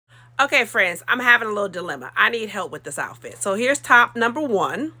Okay, friends, I'm having a little dilemma. I need help with this outfit. So here's top number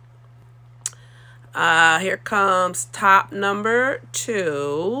 1. Here comes top number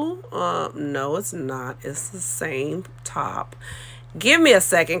 2. No, it's not. It's the same top. Give me a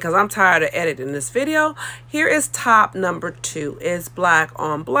second because I'm tired of editing this video. Here is top number 2. It's black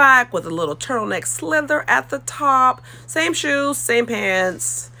on black with a little turtleneck slither at the top. Same shoes, same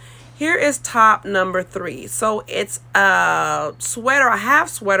pants. Here is top number 3. So it's a sweater, a half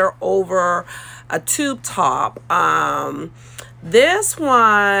sweater over a tube top. This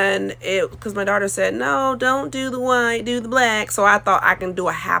one, because my daughter said, no, don't do the white, do the black. So I thought I can do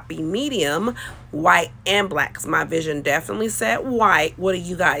a happy medium, white and black, because my vision definitely said white. What do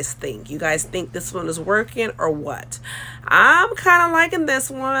you guys think? You guys think this one is working or what? I'm kind of liking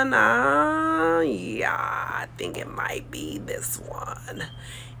this one. Yeah, I think it might be this one.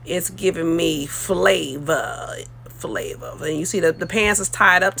 It's giving me flavor. And you see that the pants is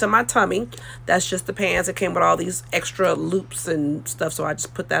tied up to my tummy. That's just the pants. It came with all these extra loops and stuff, so I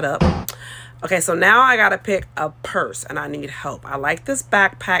just put that up. Okay, so now I gotta pick a purse and I need help. I like this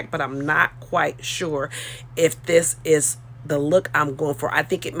backpack, but I'm not quite sure if this is the look I'm going for. I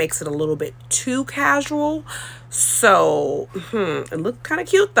think it makes it a little bit too casual. So it looks kind of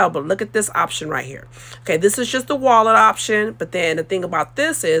cute though, but look at this option right here. Okay, this is just the wallet option, but then the thing about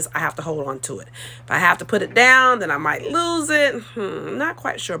this is I have to hold on to it. If I have to put it down, then I might lose it. Not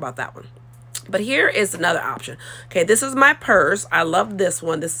quite sure about that one. But here is another option. Okay, this is my purse. I love this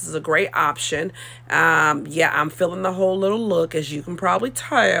one. This is a great option. Yeah, I'm feeling the whole little look, as you can probably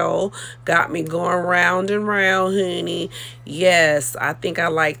tell. Got me going round and round, honey. Yes, I think I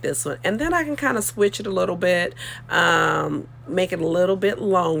like this one. And then I can kind of switch it a little bit, make it a little bit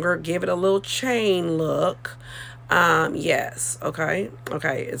longer, give it a little chain look. Yes, okay,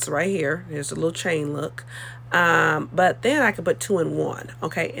 it's right here. Here's a little chain look. But then I could put 2 in 1.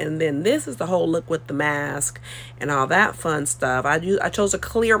 Okay, and then this is the whole look with the mask and all that fun stuff. I chose a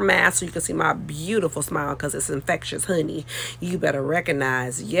clear mask so you can see my beautiful smile because it's infectious, honey. You better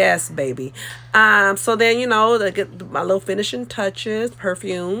recognize. Yes, baby. So then, you know, to get my little finishing touches,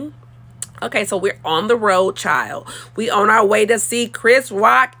 perfume. Okay, so we're on the road, child. We on our way to see Chris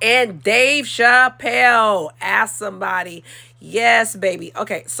Rock and Dave Chappelle. Ask somebody. Yes, baby.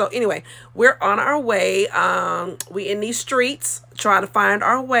 Okay, so anyway, we're on our way. We in these streets trying to find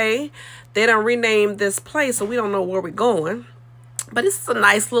our way. They done renamed this place, so we don't know where we're going. But it's a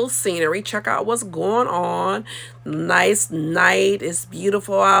nice little scenery. Check out what's going on. Nice night. It's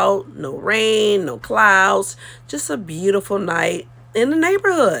beautiful out. No rain, no clouds. Just a beautiful night in the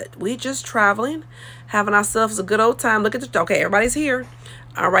neighborhood. We just traveling, having ourselves a good old time. Look at the, okay, everybody's here.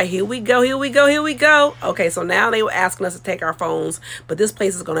 All right, here we go, here we go, here we go. Okay, so now they were asking us to take our phones, but this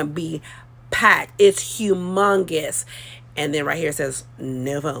place is gonna be packed. It's humongous. And then right here it says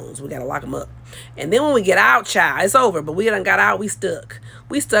no phones. We gotta lock them up. And then when we get out, child, it's over. But we done got out, we stuck.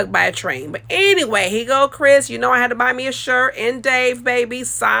 We stuck by a train. But anyway, here you go, Chris. You know I had to buy me a shirt. And Dave, baby,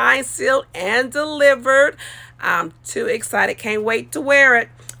 signed, sealed, and delivered. I'm too excited. Can't wait to wear it.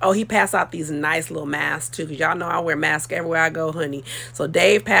 Oh, he passed out these nice little masks too, because y'all know I wear masks everywhere I go, honey. So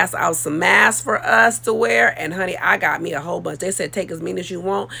Dave passed out some masks for us to wear, and honey, I got me a whole bunch. They said take as many as you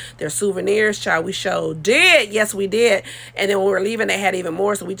want. They're souvenirs, child. We sure did. Yes, we did. And then when we were leaving, they had even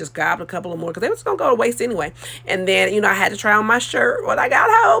more, so we just grabbed a couple of more because they was gonna go to waste anyway. And then, you know, I had to try on my shirt when I got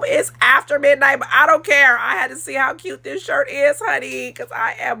home. It's after midnight, but I don't care. I had to see how cute this shirt is, honey, because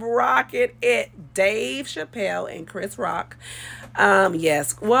I am rocking it. Dave Chappelle and Chris Rock.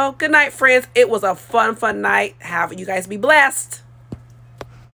 Yes. Well, good night, friends. It was a fun night. Have you guys be blessed.